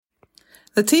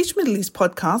The Teach Middle East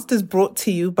podcast is brought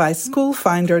to you by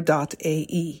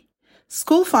schoolfinder.ae.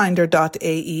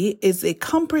 Schoolfinder.ae is a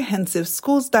comprehensive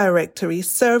schools directory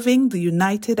serving the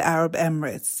United Arab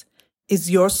Emirates.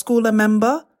 Is your school a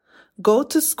member? Go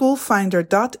to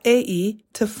schoolfinder.ae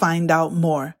to find out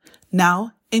more.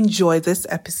 Now, enjoy this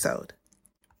episode.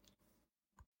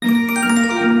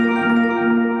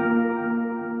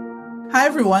 Hi,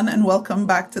 everyone, and welcome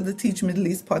back to the Teach Middle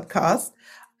East podcast.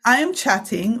 I am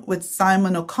chatting with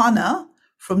Simon O'Connor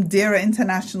from Deira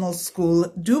International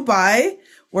School, Dubai.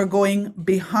 We're going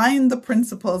behind the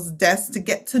principal's desk to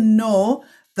get to know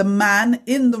the man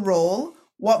in the role.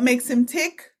 What makes him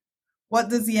tick? What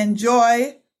does he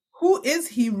enjoy? Who is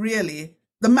he really?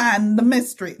 The man, the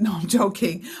mystery. No, I'm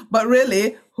joking. But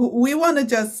really, we want to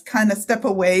just kind of step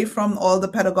away from all the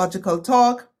pedagogical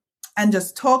talk and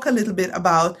just talk a little bit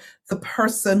about the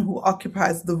person who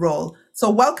occupies the role. So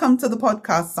welcome to the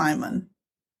podcast, Simon.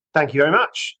 Thank you very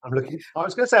much. I'm looking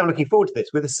forward to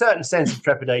this with a certain sense of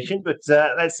trepidation, but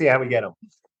let's see how we get on.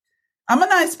 I'm a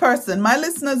nice person. My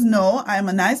listeners know I am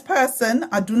a nice person.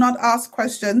 I do not ask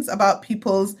questions about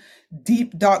people's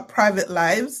deep, dark, private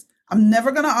lives. I'm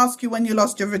never going to ask you when you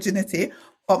lost your virginity,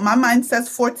 but my mind says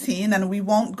 14 and we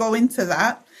won't go into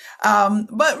that.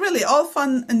 But really, all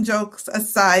fun and jokes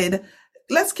aside,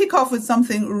 let's kick off with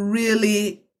something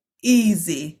really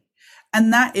easy.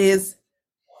 And that is,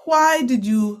 why did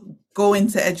you go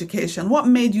into education? What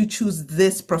made you choose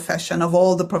this profession of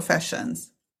all the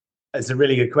professions? It's a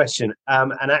really good question.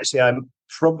 And actually,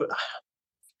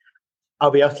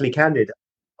 I'll be utterly candid.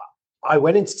 I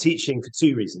went into teaching for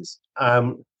two reasons.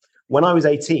 When I was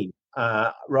 18,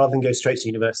 rather than go straight to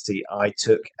university, I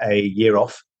took a year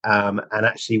off and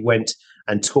actually went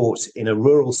and taught in a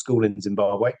rural school in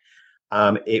Zimbabwe.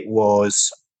 It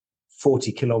was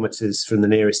 40 kilometers from the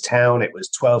nearest town. It was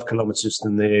 12 kilometers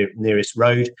from the nearest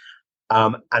road.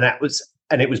 And it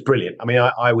was brilliant. I mean,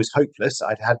 I was hopeless.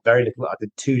 I'd had very little. I did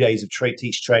 2 days of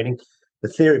teacher training. The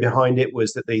theory behind it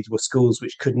was that these were schools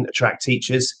which couldn't attract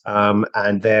teachers.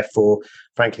 And therefore,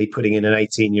 frankly, putting in an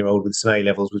 18-year-old with some A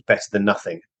levels was better than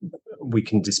nothing. We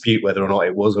can dispute whether or not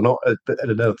it was or not at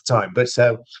another time. But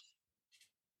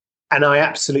and I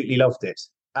absolutely loved it.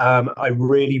 I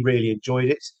really, really enjoyed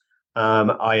it.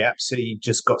 I absolutely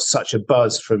just got such a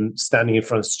buzz from standing in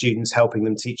front of students, helping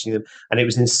them, teaching them, and it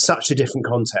was in such a different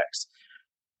context.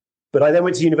 But I then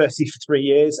went to university for 3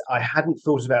 years. I hadn't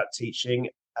thought about teaching,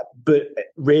 but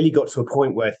really got to a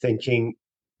point where thinking,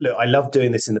 look, I love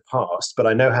doing this in the past, but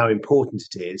I know how important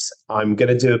it is. I'm going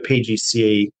to do a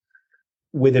PGCE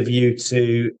with a view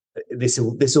to this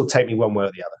will take me one way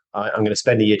or the other. I'm going to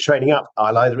spend a year training up.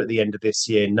 I'll either at the end of this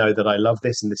year know that I love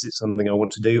this and this is something I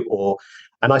want to do,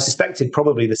 and I suspected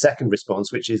probably the second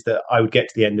response, which is that I would get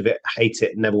to the end of it, hate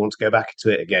it, and never want to go back to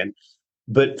it again.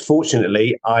 But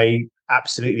fortunately, I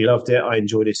absolutely loved it. I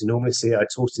enjoyed it enormously. I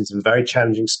taught in some very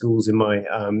challenging schools in my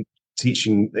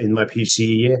teaching in my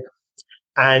PhD year,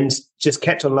 and just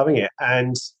kept on loving it.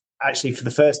 And actually, for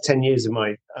the first 10 years of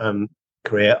my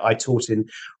career, I taught in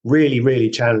really, really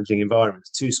challenging environments.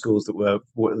 Two schools that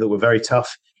were very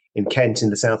tough in Kent,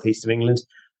 in the southeast of England.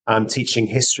 Teaching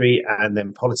history and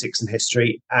then politics and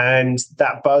history, and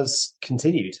that buzz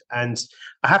continued. And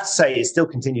I have to say, it still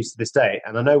continues to this day.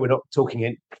 And I know we're not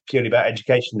talking purely about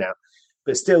education now,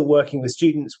 but still working with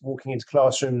students, walking into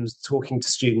classrooms, talking to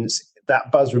students, that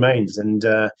buzz remains. And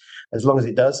as long as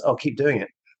it does, I'll keep doing it.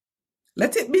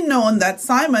 Let it be known that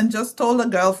Simon just told a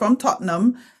girl from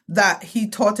Tottenham that he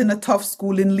taught in a tough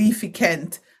school in Leafy,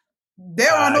 Kent.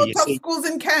 There are no tough schools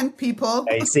in Kent, people.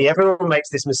 You see, everyone makes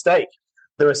this mistake.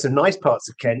 There are some nice parts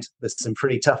of Kent. There's some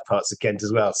pretty tough parts of Kent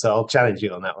as well. So I'll challenge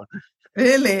you on that one.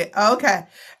 Really? Okay.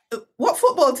 What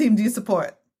football team do you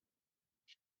support?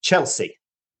 Chelsea.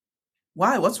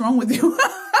 Why? What's wrong with you?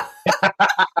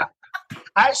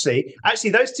 Actually,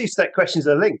 those two questions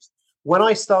are linked. When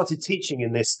I started teaching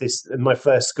in this in my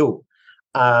first school,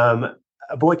 a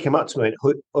boy came up to me and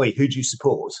went, "Oi, who do you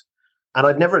support?" And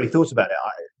I'd never really thought about it.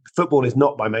 Football is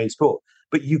not my main sport.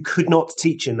 But you could not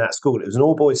teach in that school. It was an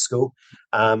all-boys school.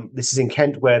 This is in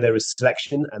Kent, where there was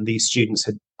selection, and these students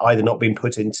had either not been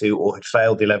put into or had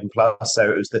failed the 11 plus. So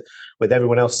it was with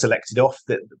everyone else selected off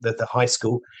the high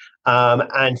school.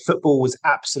 And football was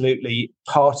absolutely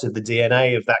part of the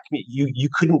DNA of that community. You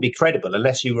couldn't be credible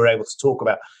unless you were able to talk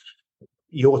about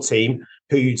your team,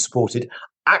 who you'd supported.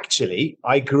 Actually,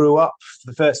 I grew up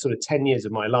for the first sort of 10 years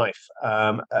of my life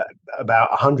about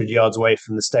 100 yards away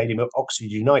from the stadium of Oxford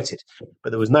United.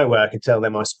 But there was no way I could tell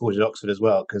them I supported Oxford as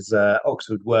well, because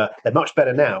Oxford they're much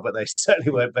better now, but they certainly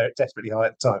weren't very desperately high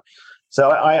at the time. So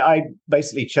I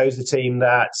basically chose the team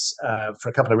that, for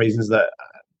a couple of reasons, that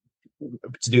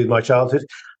to do with my childhood.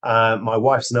 My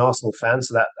wife's an Arsenal fan,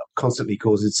 so that constantly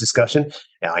causes discussion.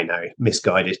 Yeah, I know,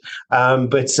 misguided.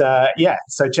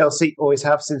 So Chelsea always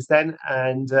have since then.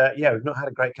 And we've not had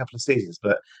a great couple of seasons,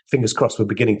 but fingers crossed we're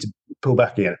beginning to pull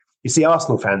back again. You see,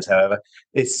 Arsenal fans, however,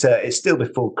 it's still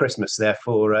before Christmas.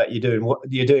 Therefore, you're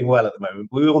doing well at the moment.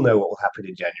 We all know what will happen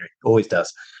in January. Always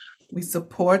does. We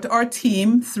support our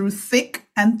team through thick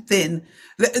and thin.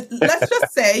 Let's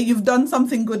just say you've done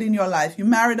something good in your life. You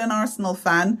married an Arsenal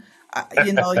fan.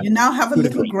 You now have a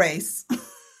little grace.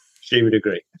 She would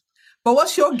agree. But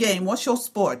what's your game? What's your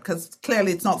sport? Because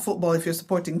clearly it's not football if you're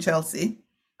supporting Chelsea.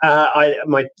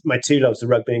 My two loves are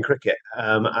rugby and cricket.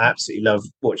 I absolutely love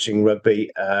watching rugby.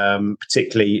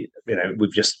 Particularly,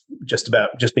 we've just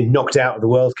been knocked out of the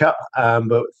World Cup,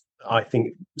 but I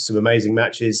think some amazing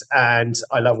matches, and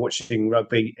I love watching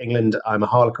rugby. England, I'm a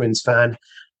Harlequins fan,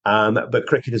 but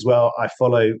cricket as well. I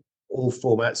follow all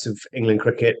formats of England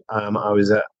cricket. I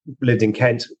lived in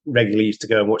Kent, regularly used to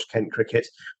go and watch Kent cricket,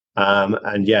 love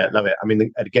it. I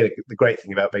mean, again, the great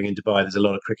thing about being in Dubai, there's a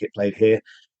lot of cricket played here.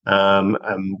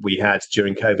 We had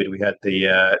during COVID, we had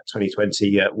the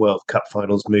 2020 World Cup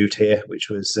finals moved here, which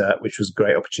was a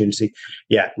great opportunity.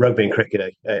 Yeah, rugby and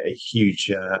cricket are a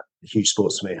huge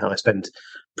sports for me, and I spend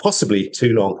possibly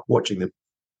too long watching them.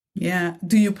 Yeah.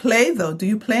 Do you play though? Do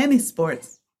you play any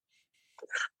sports?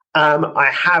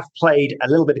 I have played a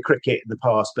little bit of cricket in the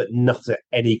past, but not at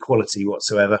any quality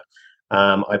whatsoever.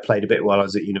 I played a bit while I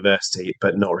was at university,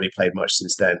 but not really played much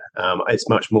since then. It's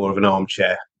much more of an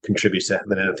armchair contributor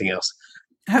than anything else.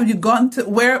 Have you gone to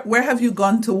where have you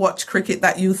gone to watch cricket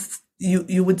that you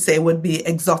would say would be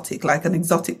exotic, like an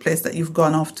exotic place that you've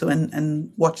gone off to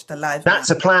and watched the live?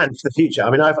 That's a plan for the future. I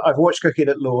mean, I've watched cricket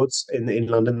at Lord's in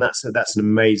London. That's an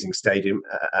amazing stadium.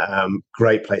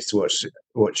 Great place to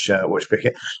watch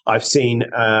cricket. I've seen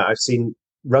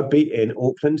rugby in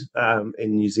Auckland,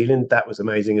 in New Zealand. That was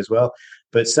amazing as well.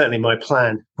 But certainly my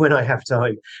plan, when I have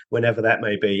time, whenever that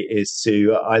may be, is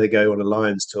to either go on a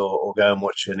Lions tour or go and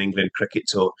watch an England cricket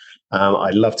tour.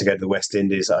 I'd love to go to the West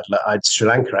Indies. Sri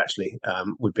Lanka actually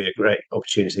would be a great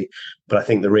opportunity. But I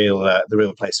think the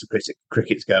real place for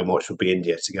cricket to go and watch would be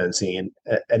India, to go and see an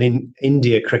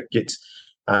India cricket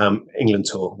England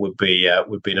tour would be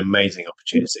an amazing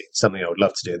opportunity. Something I would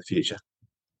love to do in the future.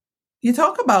 You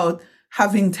talk about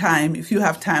having time, if you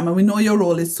have time, and we know your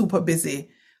role is super busy.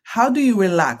 How do you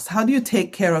relax? How do you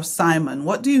take care of Simon?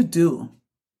 What do you do?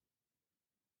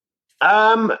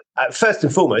 First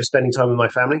and foremost, spending time with my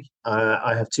family.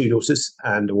 I have two daughters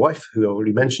and a wife, who I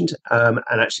already mentioned. And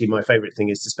actually, my favourite thing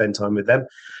is to spend time with them.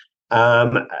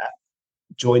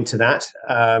 Joined to that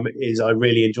is I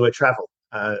really enjoy travel.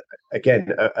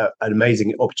 Again, an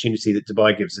amazing opportunity that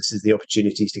Dubai gives us is the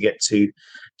opportunity to get to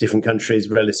different countries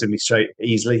relatively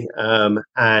easily.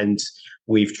 And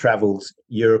we've travelled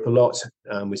Europe a lot.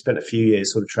 We spent a few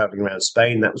years sort of travelling around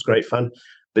Spain. That was great fun.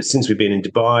 But since we've been in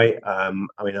Dubai,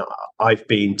 I've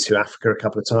been to Africa a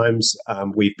couple of times.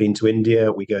 We've been to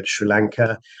India. We go to Sri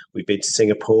Lanka. We've been to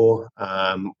Singapore.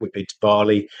 We've been to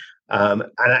Bali. And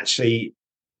actually,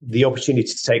 the opportunity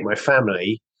to take my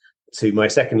family to my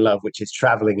second love, which is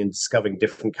traveling and discovering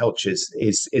different cultures,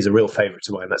 is a real favorite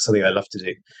of mine. That's something I love to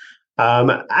do.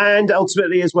 And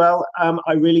ultimately as well,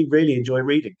 I really, really enjoy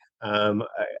reading.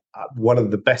 One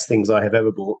of the best things I have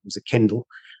ever bought was a Kindle,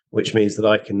 which means that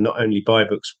I can not only buy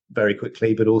books very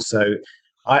quickly, but also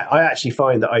I actually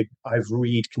find that I've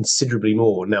read considerably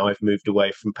more now I've moved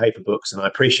away from paper books. And I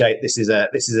appreciate this is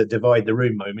a divide the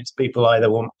room moment. People either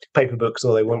want paper books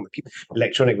or they want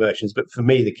electronic versions. But for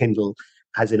me, the Kindle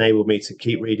has enabled me to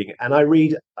keep reading. And I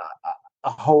read a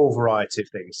whole variety of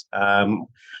things.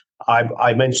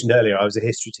 I mentioned earlier, I was a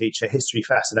history teacher. History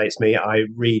fascinates me. I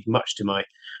read, much to my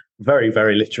very,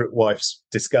 very literate wife's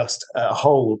disgust, a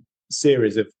whole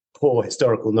series of poor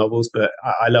historical novels, but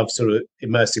I love sort of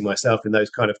immersing myself in those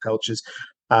kind of cultures.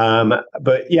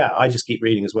 But yeah, I just keep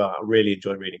reading as well. I really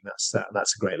enjoy reading. That's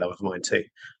a great love of mine too.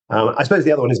 I suppose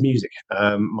the other one is music.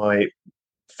 My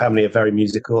family are very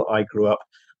musical. I grew up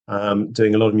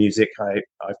doing a lot of music.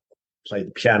 I've played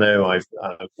the piano. I've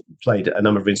played a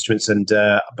number of instruments,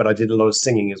 but I did a lot of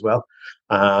singing as well.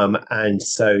 And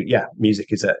so, yeah, music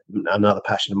is another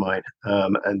passion of mine.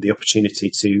 And the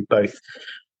opportunity to both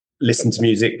listen to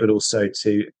music, but also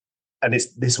and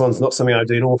this one's not something I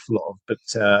do an awful lot of, but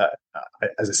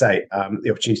as I say, the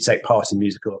opportunity to take part in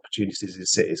musical opportunities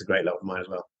is a great love of mine as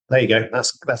well. There you go.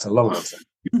 That's a long answer.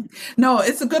 No,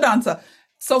 it's a good answer.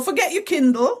 So forget your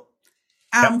Kindle.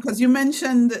 Because you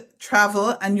mentioned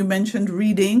travel and you mentioned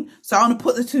reading. So I want to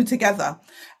put the two together.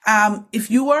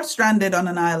 If you are stranded on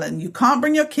an island, you can't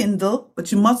bring your Kindle,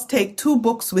 but you must take 2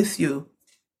 books with you.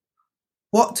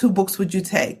 what two books would you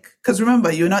take? Because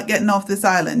remember, you're not getting off this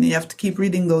island. You have to keep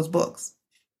reading those books.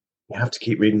 You have to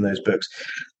keep reading those books.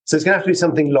 So it's going to have to be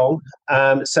something long.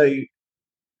 So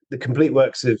the complete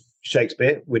works of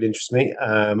Shakespeare would interest me.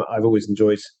 I've always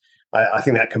enjoyed. I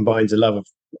think that combines a love of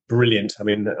brilliant. I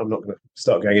mean, I'm not going to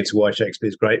start going into why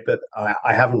Shakespeare's great, but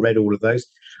I haven't read all of those.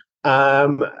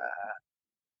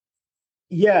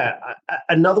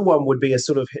 Another one would be a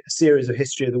sort of series of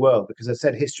history of the world, because I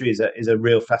said history is a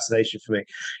real fascination for me.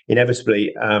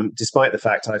 Inevitably, despite the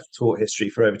fact I've taught history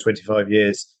for over 25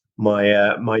 years,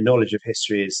 my knowledge of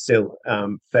history is still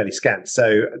fairly scant.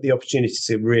 So the opportunity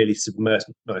to really submerge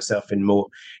myself in more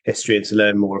history and to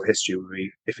learn more of history would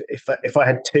be, if I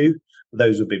had two,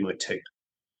 those would be my two.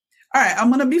 All right, I'm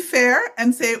going to be fair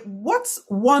and say, what's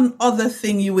one other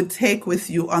thing you would take with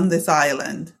you on this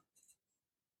island?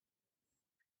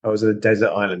 I was on a desert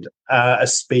island, a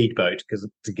speedboat, because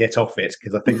to get off it,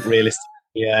 because I think realistically,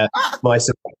 my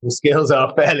survival skills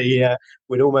are fairly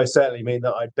would almost certainly mean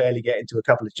that I'd barely get into a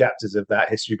couple of chapters of that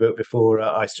history book before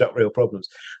I struck real problems.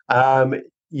 I think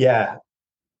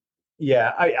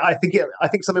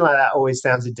something like that always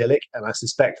sounds idyllic, and I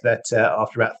suspect that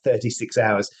after about 36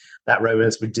 hours, that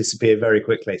romance would disappear very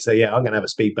quickly. So yeah, I'm going to have a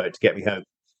speedboat to get me home.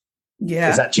 Yeah,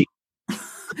 is that cheap?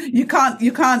 You can't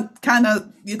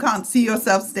see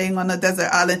yourself staying on a desert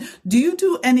island. Do you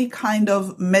do any kind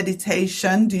of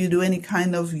meditation? Do you do any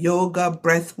kind of yoga,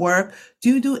 breath work? Do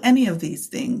you do any of these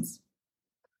things?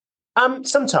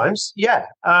 Sometimes, yeah.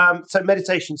 So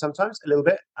meditation sometimes, a little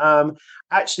bit.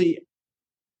 Actually,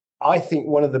 I think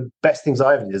one of the best things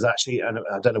I ever did is actually, and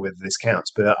I don't know whether this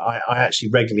counts, but I actually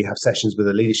regularly have sessions with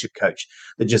a leadership coach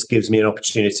that just gives me an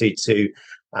opportunity to.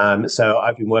 So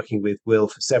I've been working with Will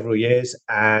for several years,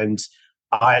 and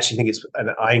I actually think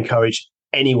and I encourage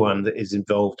anyone that is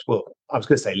involved. Well, I was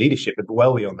going to say leadership, but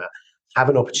well beyond that, have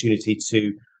an opportunity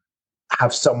to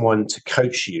have someone to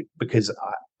coach you, because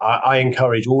I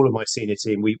encourage all of my senior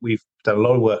team. We've done a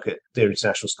lot of work at Deer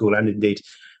International School and indeed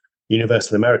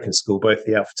Universal American School, both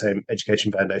the Alpha Tame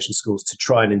Education Foundation schools, to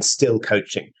try and instill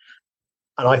coaching.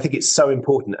 And I think it's so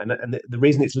important. And the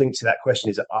reason it's linked to that question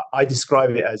is I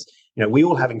describe it as, we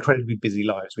all have incredibly busy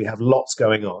lives. We have lots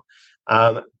going on.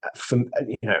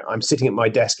 I'm sitting at my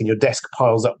desk and your desk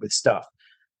piles up with stuff,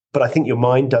 but I think your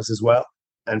mind does as well.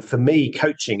 And for me,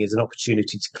 coaching is an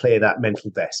opportunity to clear that mental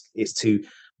desk, is to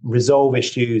resolve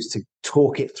issues, to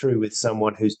talk it through with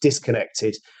someone who's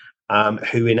disconnected,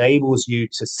 who enables you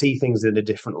to see things in a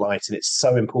different light. And it's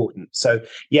so important. So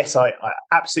yes, I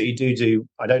absolutely do.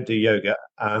 I don't do yoga,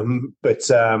 but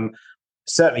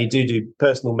certainly do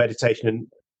personal meditation and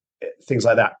things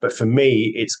like that. But for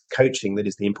me, it's coaching that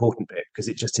is the important bit, because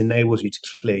it just enables you to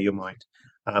clear your mind.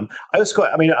 I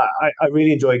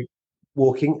really enjoy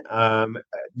walking.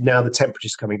 Now the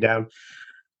temperature's coming down.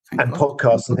 And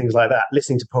podcasts and things like that,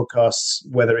 listening to podcasts,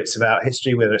 whether it's about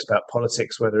history, whether it's about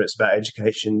politics, whether it's about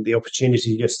education, the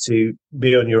opportunity just to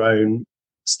be on your own,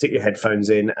 stick your headphones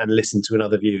in and listen to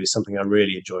another view is something I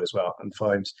really enjoy as well, and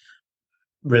find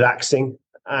relaxing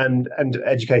and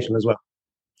educational as well.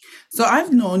 So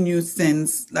I've known you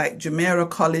since like Jumeirah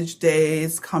College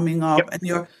days coming up, yep. And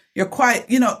you're quite,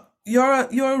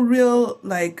 you're a real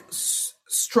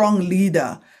strong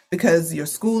leader, because your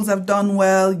schools have done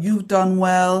well, you've done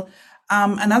well.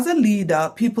 And as a leader,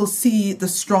 people see the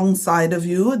strong side of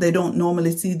you. They don't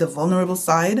normally see the vulnerable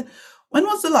side. When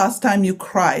was the last time you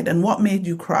cried, and what made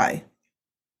you cry?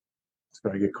 That's a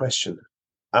very good question.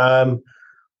 I'm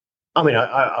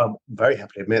very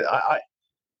happy to admit,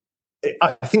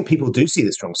 I think people do see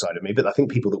the strong side of me, but I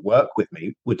think people that work with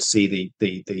me would see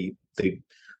the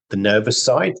nervous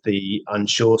side, the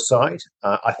unsure side.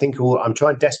 I'm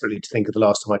trying desperately to think of the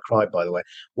last time I cried, by the way,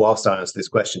 whilst I answer this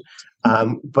question.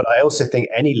 But I also think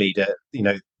any leader,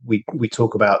 we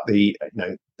talk about the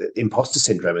imposter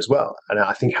syndrome as well. And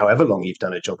I think however long you've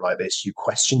done a job like this, you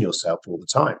question yourself all the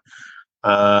time.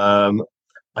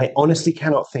 I honestly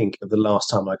cannot think of the last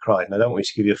time I cried, and I don't want you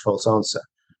to give you a false answer.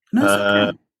 No, it's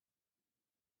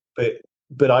okay.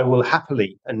 But I will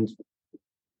happily,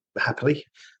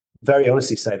 very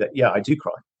honestly say that, yeah, I do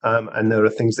cry. And there are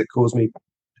things that cause me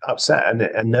upset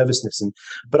and nervousness.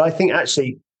 But I think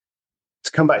actually,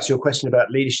 to come back to your question about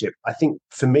leadership, I think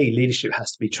for me, leadership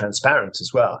has to be transparent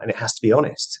as well. And it has to be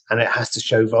honest, and it has to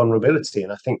show vulnerability.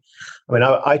 And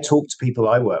I talk to people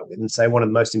I work with and say one of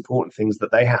the most important things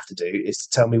that they have to do is to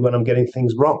tell me when I'm getting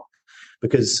things wrong,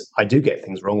 because I do get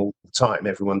things wrong all the time.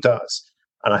 Everyone does.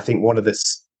 And I think one of the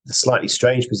slightly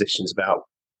strange positions about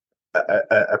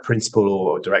a principal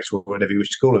or director or whatever you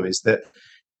wish to call them is that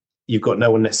you've got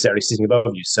no one necessarily sitting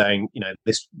above you saying,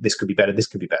 this could be better, this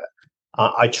could be better.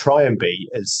 I try and be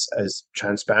as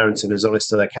transparent and as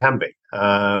honest as I can be.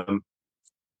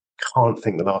 Can't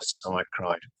think the last time I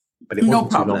cried, but it No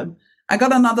wasn't too long. problem. I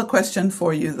got another question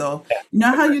for you though. Yeah. You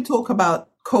know how you talk about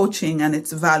coaching and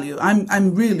its value?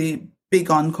 I'm really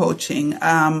big on coaching,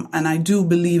 and I do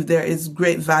believe there is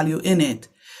great value in it.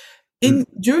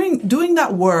 During doing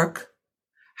that work,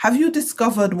 have you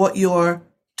discovered what your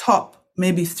top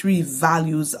maybe 3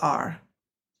 values are?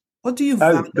 What do you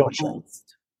value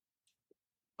most?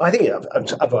 I think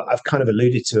I've kind of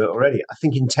alluded to it already. I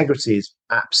think integrity is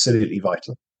absolutely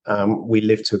vital. We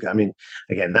live to, I mean,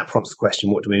 again, that prompts the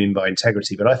question, what do we mean by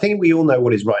integrity? But I think we all know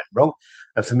what is right and wrong.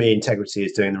 And for me, integrity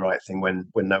is doing the right thing when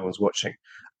no one's watching.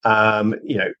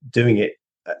 Doing it.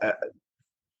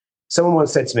 Someone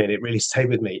once said to me, and it really stayed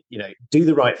with me, do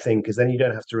the right thing, because then you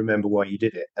don't have to remember why you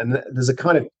did it. And there's a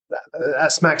kind of,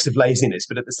 that smacks of laziness,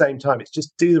 but at the same time, it's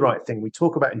just do the right thing. We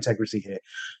talk about integrity here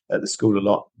at the school a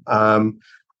lot.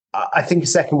 I think a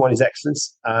second one is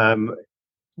excellence. I'm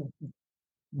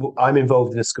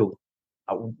involved in a school.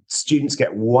 Students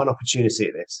get one opportunity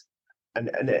at this. And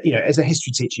as a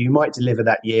history teacher, you might deliver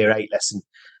that year 8 lesson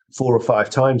 4 or 5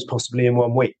 times, possibly in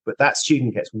 1 week, but that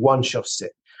student gets one shot at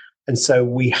it. And so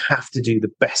we have to do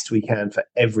the best we can for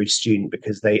every student,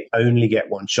 because they only get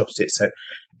one shot at it. So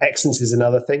excellence is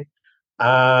another thing.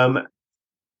 I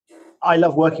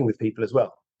love working with people as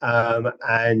well.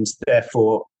 And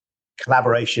therefore,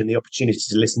 collaboration, the opportunity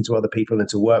to listen to other people and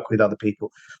to work with other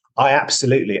people. I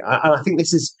think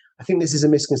this is a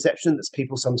misconception that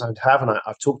people sometimes have. And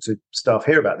I've talked to staff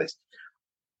here about this.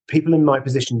 People in my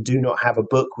position do not have a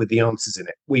book with the answers in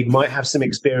it. We might have some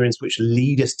experience which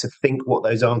lead us to think what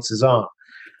those answers are,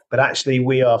 but actually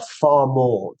we are far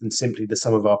more than simply the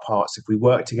sum of our parts if we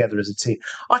work together as a team.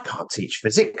 I can't teach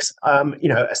physics.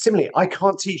 Similarly, I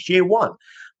can't teach year 1,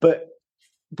 but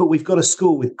we've got a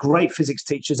school with great physics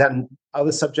teachers and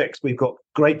other subjects. We've got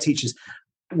great teachers.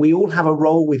 We all have a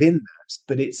role within that,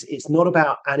 but it's not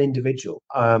about an individual.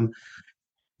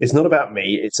 It's not about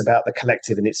me. It's about the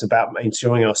collective, and it's about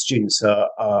ensuring our students are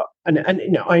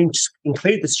I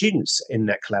include the students in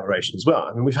that collaboration as well.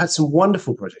 I mean, we've had some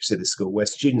wonderful projects at this school where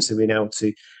students have been able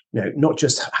to, not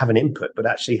just have an input, but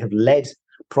actually have led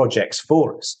projects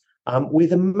for us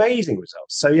with amazing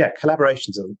results. So yeah,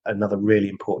 collaborations are another really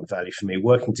important value for me.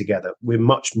 Working together, we're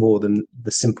much more than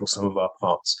the simple sum of our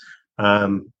parts.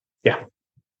 Yeah.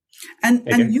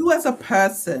 And you as a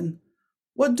person,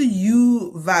 what do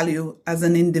you value as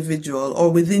an individual or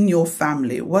within your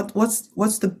family? What's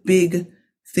the big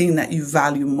thing that you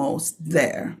value most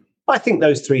there? I think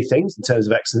those 3 things in terms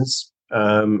of excellence,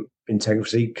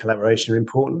 integrity, collaboration are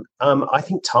important. I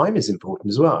think time is important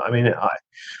as well. I mean,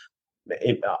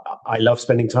 I love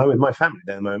spending time with my family.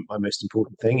 They're my most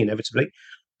important thing, inevitably.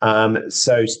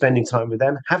 So spending time with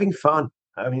them, having fun.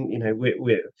 I mean,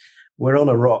 we're on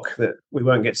a rock that we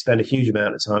won't get to spend a huge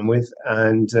amount of time with,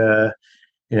 and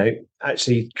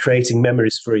actually creating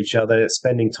memories for each other,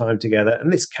 spending time together.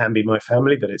 And this can be my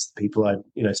family, but it's the people I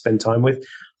spend time with.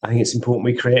 I think it's important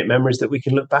we create memories that we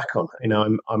can look back on.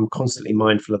 I'm constantly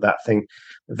mindful of that thing.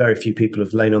 Very few people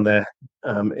have lain on their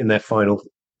in their final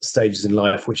stages in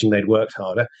life wishing they'd worked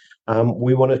harder.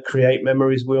 We want to create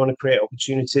memories. We want to create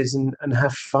opportunities and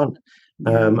have fun.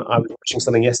 I was watching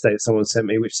something yesterday that someone sent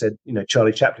me, which said,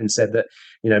 Charlie Chaplin said that,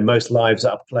 most lives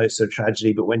up close are a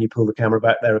tragedy, but when you pull the camera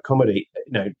back, they're a comedy.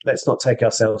 Let's not take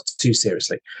ourselves too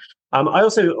seriously. I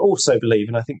also believe,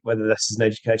 and I think whether this is an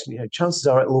education, chances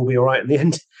are it'll all be all right in the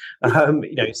end.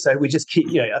 So we just keep,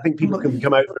 I think people can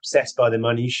become over obsessed by the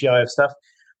minutiae of stuff.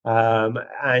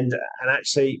 And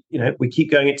actually, we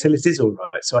keep going until it is all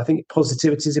right. So I think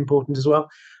positivity is important as well.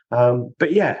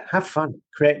 But yeah, have fun,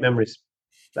 create memories.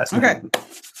 That's okay.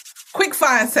 Quick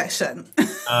fire session.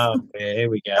 Oh, dear, here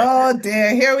we go. Oh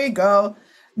dear, here we go.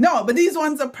 No, but these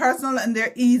ones are personal and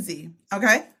they're easy.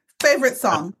 Okay. Favorite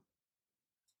song?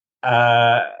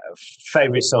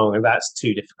 Favorite song, and that's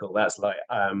too difficult. That's like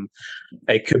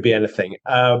it could be anything.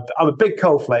 I'm a big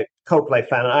Coldplay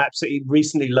fan. I absolutely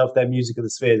recently loved their Music of the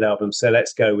Spheres album. So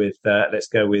let's go with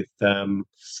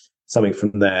something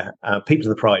from there. People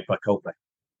of the Pride by Coldplay.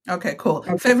 Okay, cool.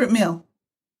 Favorite meal?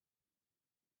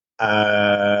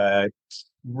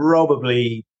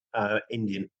 Probably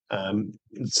Indian.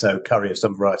 So curry of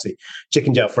some variety.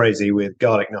 Chicken jalfrezi with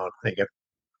garlic naan. There you go.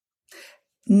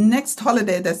 Next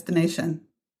holiday destination?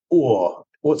 Or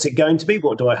what's it going to be?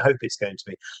 What do I hope it's going to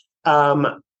be?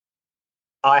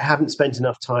 I haven't spent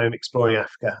enough time exploring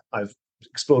Africa. I've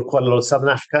explored quite a lot of Southern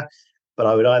Africa, but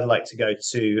I would either like to go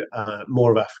to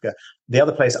more of Africa. The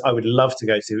other place I would love to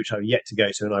go to, which I've yet to go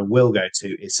to and I will go to,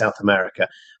 is South America.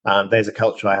 There's a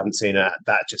culture I haven't seen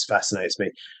that just fascinates me.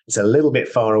 It's a little bit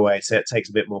far away, so it takes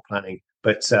a bit more planning.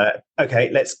 But okay,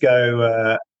 let's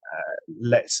go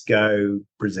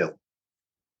Brazil.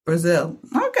 Brazil.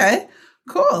 Okay,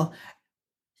 cool.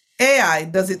 AI,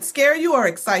 does it scare you or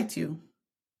excite you?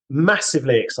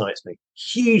 Massively excites me,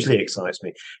 hugely excites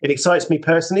me. It excites me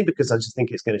personally because I just think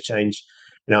it's going to change.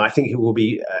 I think it will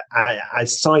be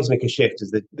as seismic a shift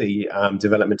as the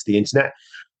development of the internet.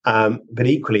 But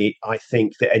equally, I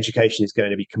think that education is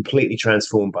going to be completely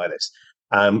transformed by this.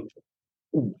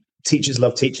 Teachers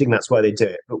love teaching, that's why they do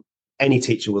it. But any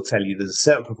teacher will tell you there's a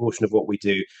certain proportion of what we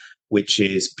do which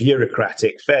is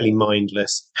bureaucratic, fairly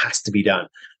mindless, has to be done.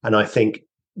 And I think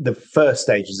the first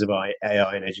stages of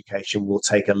AI in education will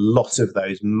take a lot of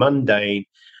those mundane,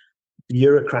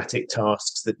 bureaucratic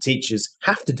tasks that teachers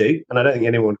have to do, and I don't think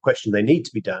anyone questions they need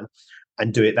to be done,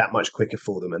 and do it that much quicker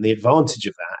for them. And the advantage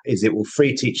of that is it will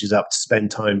free teachers up to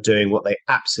spend time doing what they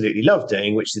absolutely love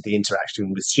doing, which is the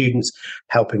interaction with students,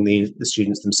 helping the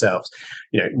students themselves.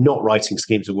 Not writing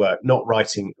schemes of work, not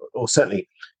writing, or certainly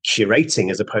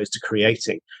curating as opposed to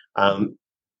creating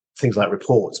things like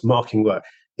reports, marking work.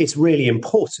 It's really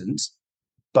important,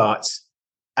 but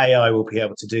AI will be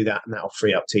able to do that, and that will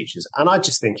free up teachers. And I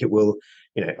just think it will,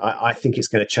 I think it's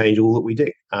going to change all that we do.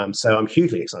 So I'm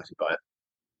hugely excited by it.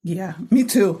 Yeah, me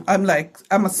too.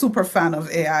 I'm a super fan of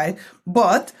AI,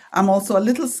 but I'm also a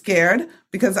little scared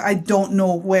because I don't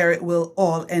know where it will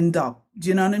all end up. Do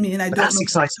you know what I mean? That's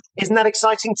exciting. Isn't that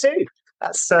exciting too?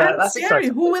 That's scary.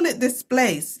 exciting. Who will it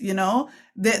displace?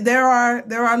 There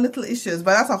are little issues,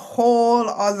 but that's a whole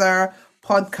other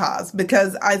podcast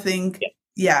because I think,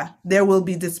 there will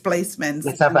be displacements.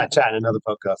 Let's have that chat in another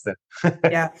podcast then.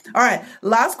 Yeah. All right.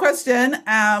 Last question.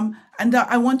 And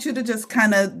I want you to just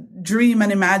kind of dream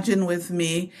and imagine with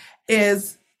me.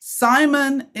 Is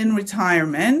Simon in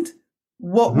retirement?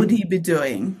 What would he be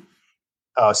doing?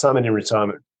 Oh, Simon in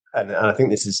retirement. And I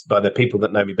think this is, by the people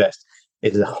that know me best,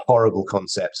 it is a horrible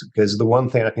concept because the one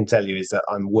thing I can tell you is that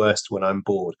I'm worst when I'm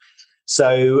bored.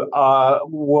 So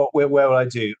where will I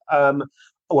do?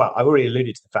 Well, I've already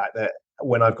alluded to the fact that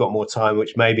when I've got more time,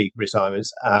 which may be retirement,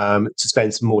 to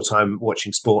spend some more time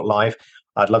watching sport live,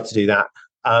 I'd love to do that.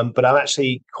 But I'm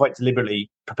actually quite deliberately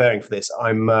preparing for this.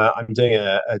 I'm doing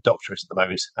a doctorate at the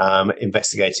moment,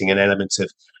 investigating an element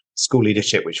of school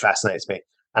leadership, which fascinates me.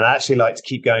 And I actually like to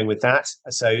keep going with that.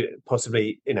 So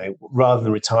possibly, rather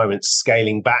than retirement,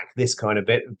 scaling back this kind of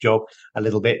bit of job a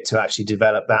little bit to actually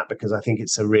develop that, because I think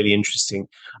it's a really interesting.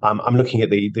 I'm looking at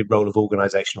the role of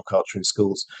organizational culture in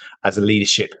schools as a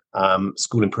leadership,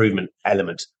 school improvement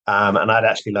element. And I'd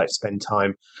actually like to spend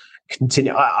time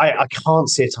continue. I can't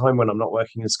see a time when I'm not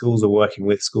working in schools or working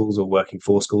with schools or working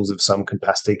for schools of some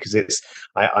capacity, because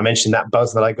I mentioned that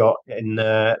buzz that I got in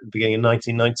the beginning of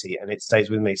 1990 and it stays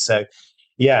with me. So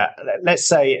yeah, let's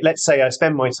say I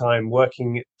spend my time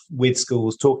working with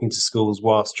schools, talking to schools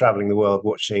whilst traveling the world,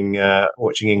 watching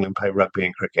England play rugby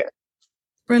and cricket.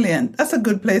 Brilliant. That's a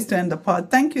good place to end the pod.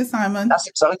 Thank you, Simon. That's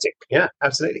exciting. Yeah,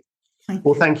 absolutely.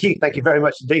 Well, thank you. Thank you very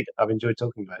much indeed. I've enjoyed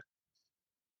talking about it.